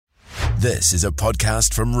This is a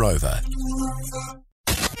podcast from Rover.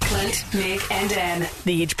 Clint, Meg and Dan.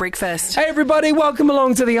 The Edge Breakfast. Hey everybody, welcome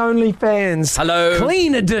along to the OnlyFans. Hello.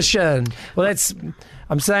 Clean edition. Well,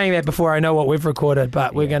 I'm saying that before I know what we've recorded,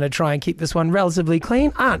 but we're going to try and keep this one relatively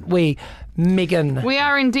clean, aren't we, Megan? We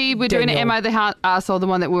are indeed. We're doing it. Am I the arsehole, the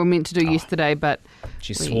one that we were meant to do yesterday, but...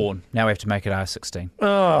 She's sworn. Now we have to make it R16.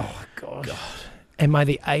 Oh, God. Am I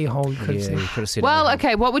the a-hole? You could have said well, it.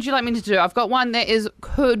 okay, what would you like me to do? I've got one that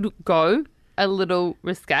could go a little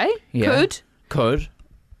risque. Yeah. Could.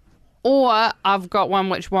 Or I've got one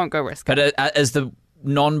which won't go risque. But is the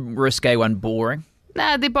non-risque one boring?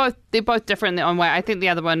 Nah, they're both different in their own way. I think the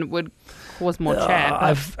other one would cause more chat.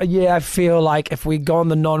 I feel like if we go on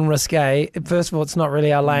the non-risque, first of all, it's not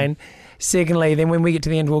really our lane. Secondly, then when we get to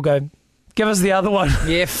the end, we'll go, give us the other one.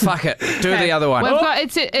 Yeah, fuck it. Do the other one. We've got,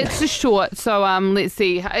 it's a short, so let's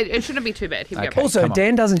see. It shouldn't be too bad. Here we go. Also,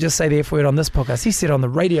 Dan doesn't just say the F word on this podcast. He said it on the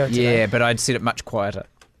radio today. Yeah, but I'd said it much quieter.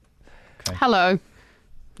 Okay. Hello.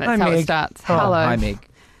 That's Hi, how Meg. it starts. Oh, Hello. Hi, Meg.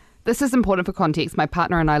 This is important for context. My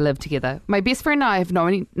partner and I live together. My best friend and I have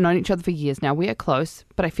known each other for years now. We are close,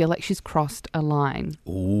 but I feel like she's crossed a line.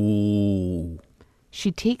 Ooh.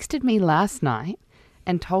 She texted me last night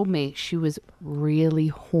and told me she was really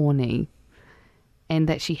horny and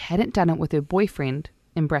that she hadn't done it with her boyfriend,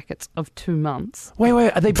 in brackets, of 2 months. Wait,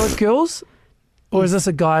 are they both girls? Or is this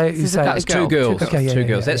a guy who This is a guy- says... It's two girls. Okay, yeah, two yeah,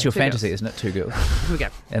 girls. yeah, That's yeah. your Two fantasy, girls. isn't it? Two girls. Here we go.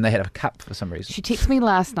 And they had a cup for some reason. She texted me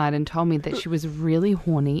last night and told me that she was really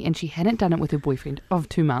horny and she hadn't done it with her boyfriend of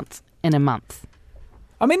 2 months in a month.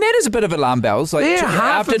 I mean, that is a bit of alarm bells. Like, Yeah,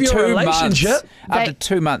 half after of your 2 relationship. months. After They-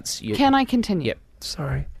 2 months. Can I continue? Yep.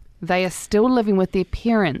 Sorry. They are still living with their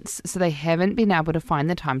parents, so they haven't been able to find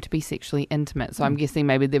the time to be sexually intimate. So I'm guessing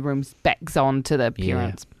maybe the room's backs on to the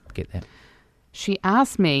parents. Yeah, get that. She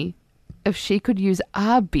asked me if she could use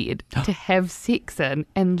our bed to have sex in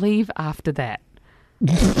and leave after that.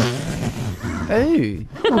 Ooh.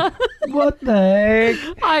 What the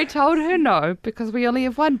heck? I told her no, because we only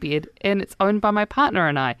have one bed and it's owned by my partner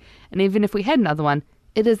and I. And even if we had another one,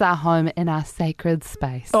 it is our home in our sacred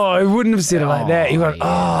space. Oh, I wouldn't have said it like that. You went,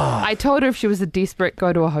 yeah. I told her if she was a desperate,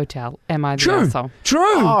 go to a hotel. Am I the True. asshole?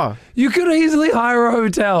 True. Oh. You could easily hire a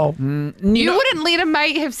hotel. You wouldn't let a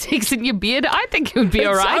mate have sex in your bed? I think it would be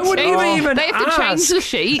all right. I wouldn't even They have to change ask. the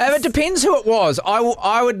sheets. It depends who it was. I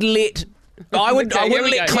would let... I wouldn't Okay, here we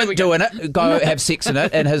let go, here Clint we go. do in it, go have sex in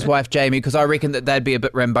it, and his wife Jamie, because I reckon that they'd be a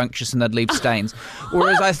bit rambunctious and they'd leave stains.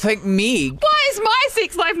 Whereas I think Meg... Why is my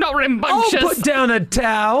sex life not I'll rambunctious? put down a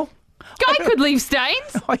towel. Guy could leave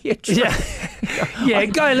stains. Oh, yeah, true. Yeah,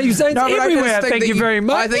 guy leaves stains No, but I just everywhere. think Thank that you very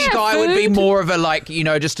much. I think Yeah, Guy would be food. more of a, like,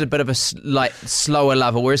 just a bit of a slower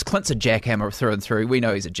lover, whereas Clint's a jackhammer through and through. We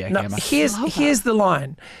know he's a No, jackhammer. here's the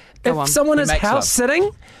line. Go on. If someone He is makes house love.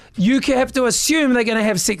 sitting, you have to assume they're going to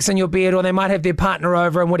have sex in your bed, or they might have their partner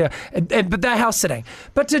over and whatever. But they're house sitting.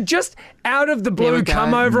 But to just out of the There blue we go.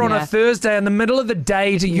 come over on Yeah. a Thursday in the middle of the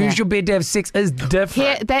day to Yeah. use your bed to have sex is different.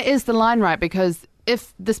 Here, that is the line, right? Because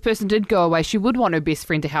if this person did go away, she would want her best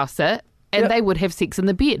friend to house sit. And Yep. they would have sex in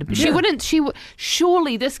the bed. But she Yeah. wouldn't.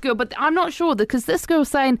 Surely this girl, but I'm not sure because this girl's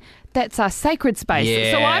saying that's our sacred space.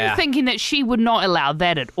 So Yeah. I'm thinking that she would not allow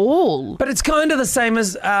that at all. But it's kind of the same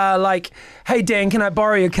as like, hey Dan, can I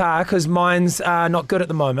borrow your car because mine's not good at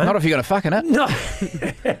the moment? Not if you're going to fuck in it. No.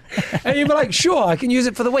 And you'd be like, sure, I can use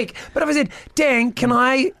it for the week. But if I said, Dan, can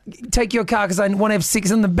I take your car because I want to have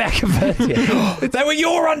sex in the back of it? They were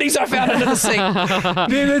your undies I found under the seat.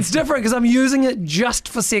 Then it's different because I'm using it just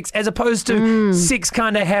for sex as opposed to sex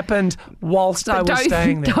kind of happened whilst I was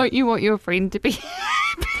staying there. Don't you want your friend to be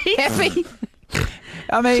happy?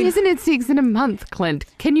 I She mean, hasn't had sex in a month, Clint.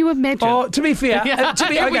 Can you imagine? Oh, to be fair,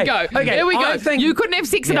 Here we go. Okay, Here we go. I think, You couldn't have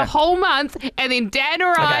sex in Yeah. a whole month, and then Dan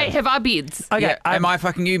or I have our beds. Okay, yeah, am I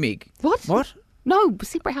fucking you, Meg? What? What? No,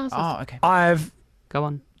 separate houses. Oh, okay. I've Go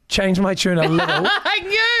on. changed my tune a little. I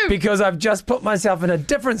knew. Because I've just put myself in a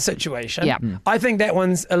different situation. Yeah. I think that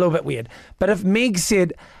one's a little bit weird. But if Meg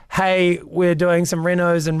said, hey, we're doing some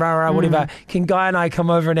renos and rah-rah, whatever, can Guy and I come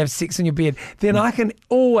over and have sex in your bed? Then I can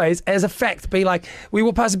always, as a fact, be like, we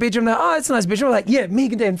walk past a bedroom, they're, oh, it's a nice bedroom. We're like, yeah,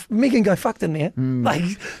 Meg and Guy fucked in there. Like,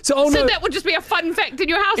 so I'll So know. that would just be a fun fact in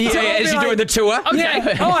your house. Yeah, So I'll as be you're like- doing the tour. Okay.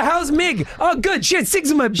 Yeah. Oh, how's Meg? Oh, good. She had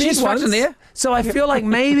sex in my bed She's fucked once. in there. So I feel like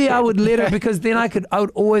maybe I would let her because then I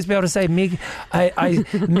would always be able to say, Meg,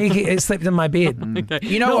 Meg slept in my bed.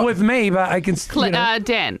 You know Not what? with me, but I can. Clint,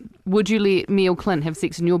 Dan, would you let me or Clint have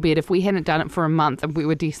sex in your bed if we hadn't done it for a month and we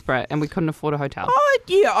were desperate and we couldn't afford a hotel? Oh,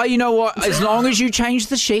 yeah. You know what? As long as you change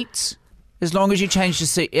the sheets, as long as you change the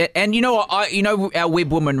seat, and you know what? Our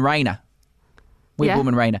web woman Raina, Yeah.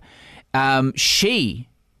 Raina, she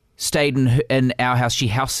stayed in our house. She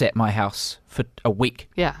house sat my house for a week.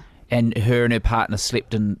 Yeah. And her and her partner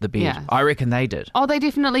slept in the bed. Yeah. I reckon they did. Oh, they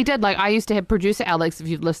definitely did. Like, I used to have producer Alex, if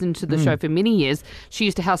you've listened to the show for many years, she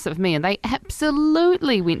used to house sit with me, and they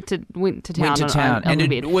absolutely went to town. On And the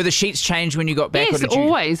bed. were the sheets changed when you got back? Yes, or did you...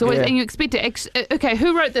 always. Yeah. And you expect it. Okay,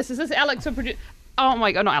 who wrote this? Is this Alex or producer? Oh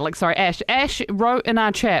my God, not Alex, sorry, Ash. Ash wrote in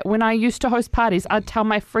our chat, when I used to host parties, I'd tell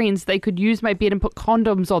my friends they could use my bed and put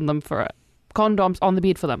condoms on them for it. Condoms on the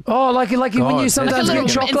bed for them. Oh, like when you sometimes Like a get little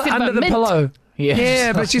chocolate instead of under a the mint. pillow. Yeah.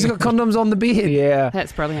 Yeah, but she's got condoms on the bed. Yeah.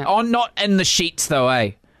 That's brilliant. Oh, not in the sheets though,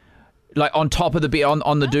 eh? Like on top of the bed,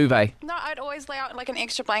 on the duvet. No, I'd always lay out like an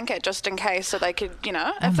extra blanket just in case, so they could,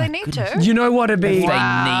 if they need to. You know what it'd be?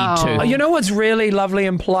 Wow. They need to. You know what's really lovely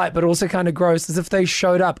and polite, but also kind of gross, is if they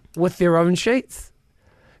showed up with their own sheets.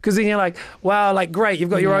 Because then you're like, wow, like great, you've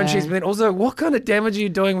got your own Yeah. sheets, but then also, what kind of damage are you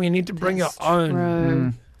doing when you need to bring your own?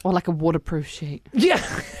 True. Or like a waterproof sheet. Yeah,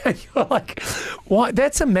 and you're like, why?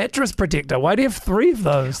 That's a mattress protector. Why do you have 3 of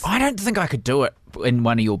those? I don't think I could do it in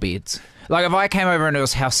one of your beds. Like if I came over and it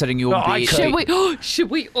was house sitting your No, I bed. could. Should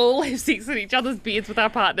we all have sex in each other's beds with our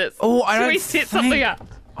partners? Oh, I Should don't we set think- something up?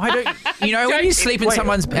 I don't. You know when you sleep in Wait,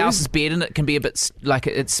 someone's who's- else's bed and it can be a bit like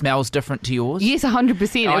it smells different to yours. Yes,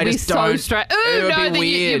 100%. I It'd be just so don't- straight. it Oh, would no, be then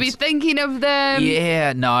weird. you'd be thinking of them.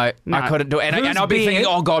 Yeah, no, No. I couldn't do it. And Whose I'd be thinking, bed?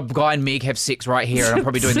 oh God, Guy and Meg have sex right here, and I'm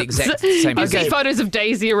probably doing the exact same You thing. see photos of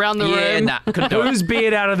Daisy around the Yeah, room. nah, couldn't do it. Whose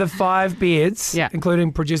bed out of the 5 beds, Yeah.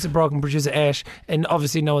 including producer Brock and producer Ash, and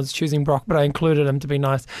obviously no one's choosing Brock, but I included him to be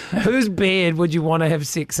nice. Whose bed would you want to have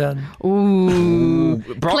sex in? Ooh.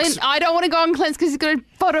 Brock's- Clint, I don't want to go on Clint's because he's got a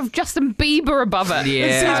photo of Justin Bieber above it. Yeah.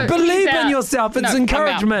 It says So believe he's in out. yourself. It's No, I'm out.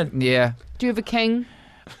 encouragement. Yeah, Do you have a king?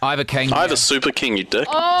 I have a king. I have a super king, you dick.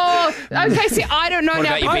 Oh, okay. See, I don't know What now.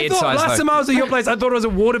 about your I bed thought size, last though? time I was at your place, I thought it was a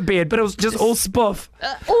water bed, but it was just all spoof.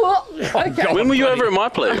 Okay. When were you over at my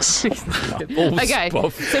place? Okay.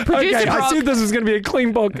 So producer Okay, I Brock, said this was going to be a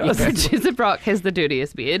clean podcast. producer Brock has the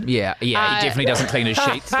dirtiest bed. Yeah, he definitely doesn't clean his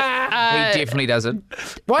sheets. He definitely doesn't.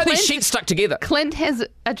 Why are these Clint- sheets stuck together? Clint has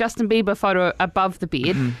a Justin Bieber photo above the bed.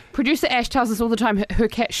 Mm-hmm. Producer Ash tells us all the time her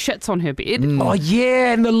cat shits on her bed. Oh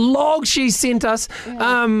yeah, and the log she sent us,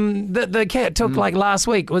 the cat took like last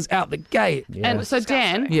week was out the gate. And so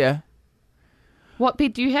Dan, Yeah, what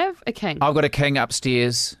bed do you have? A king. I've got a king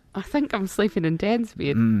upstairs. I think I'm sleeping in Dan's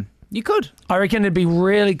bed. You could. I reckon it'd be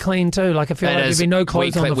really clean too. Like I feel It like is. there'd be no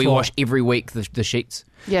clothes on the we floor. wash every week the sheets.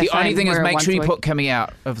 Yeah, the only same. thing is We're make once sure a you week. put Kimmy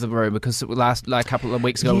out of the room because a couple of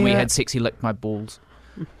weeks ago when we Yeah. had sex, he licked my balls.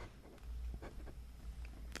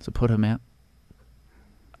 So put him out.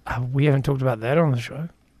 We haven't talked about that on the show.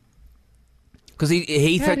 Because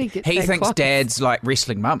he How did he get that thinks close? Dad's like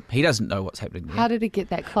wrestling mum. He doesn't know what's happening there. How did he get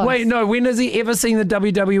that close? Wait, no. When has he ever seen the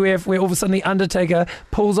WWF where all of a sudden the Undertaker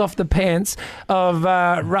pulls off the pants of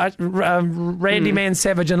Randy Man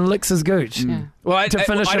Savage and licks his gooch? Yeah. Well, to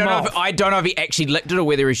finish I him don't know off. I don't know if he actually licked it or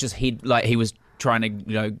whether he's just he was trying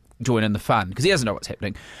to join in the fun because he doesn't know what's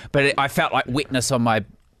happening. But I felt like wetness on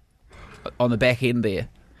the back end there,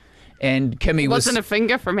 and Kimmy was. Wasn't a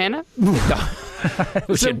finger from Hannah?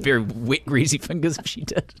 She had very wet, greasy fingers if she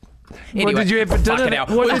did. Anyway, did you have for dinner? fucking hell,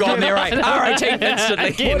 What We've did you gone there, have- right? RIT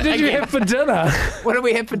instantly. What did you have for dinner? What did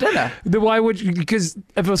we have for dinner? Why would you? Because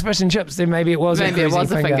if it was fish and chips, then maybe it was. Maybe a it greasy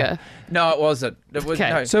was a finger. No, it wasn't. It was Okay.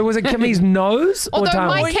 no. So was it Kimmy's nose or Although tongue?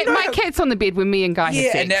 my cat's on the bed when me and Guy have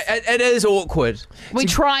yeah, sex. and it is awkward. We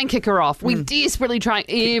try and kick her off. We desperately try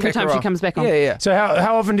every Kick time her she off. comes back on. Yeah. So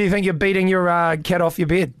how often do you think you're beating your cat off your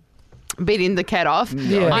bed? Beating the cat off.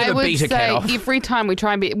 Yeah. I Never would beat a cat say off. every time we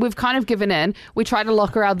try and we've kind of given in. We try to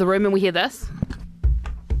lock her out of the room and we hear this.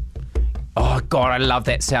 Oh God, I love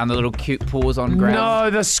that sound. The little cute paws on ground. No,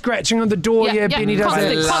 the scratching on the door. Yeah, Benny does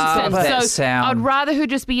constant, that. constant. love that So sound. I'd rather her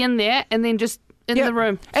just be in there and then just in Yep. the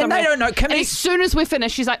room. And they somewhere. don't know. And Kimmy, as soon as we're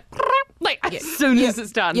finished, she's like as soon as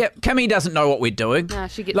it's done. yeah, Kimmy doesn't know what we're doing. Nah,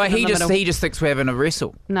 she gets like in he the just middle. he just thinks we're having a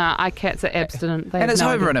wrestle, Nah, our cats are abstinent. They and have it's no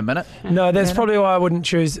over idea. in a minute. No, that's probably why I wouldn't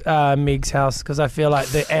choose Meg's house because I feel like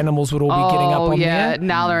the animals would all be getting up on yeah, there.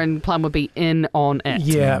 Nala and Plum would be in on it.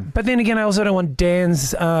 Yeah, but then again, I also don't want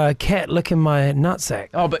Dan's cat licking my nutsack.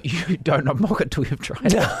 Oh, but you don't mock it till you've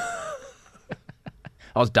tried it.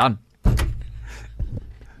 I was done.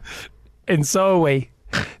 And so are we.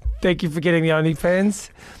 Thank you for getting the OnlyFans.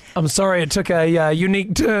 I'm sorry it took a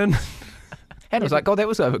unique turn. And I was like, God, that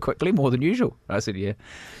was over quickly, more than usual. I said, yeah.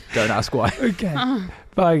 Don't ask why. Okay.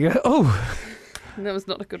 Bye. Oh. That was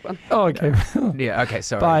not a good one. Oh, okay. Yeah, okay,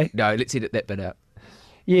 sorry. Bye. No, let's edit that bit out.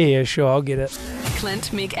 Yeah, sure. I'll get it.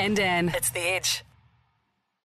 Clint, Mick, and Dan. It's The Edge.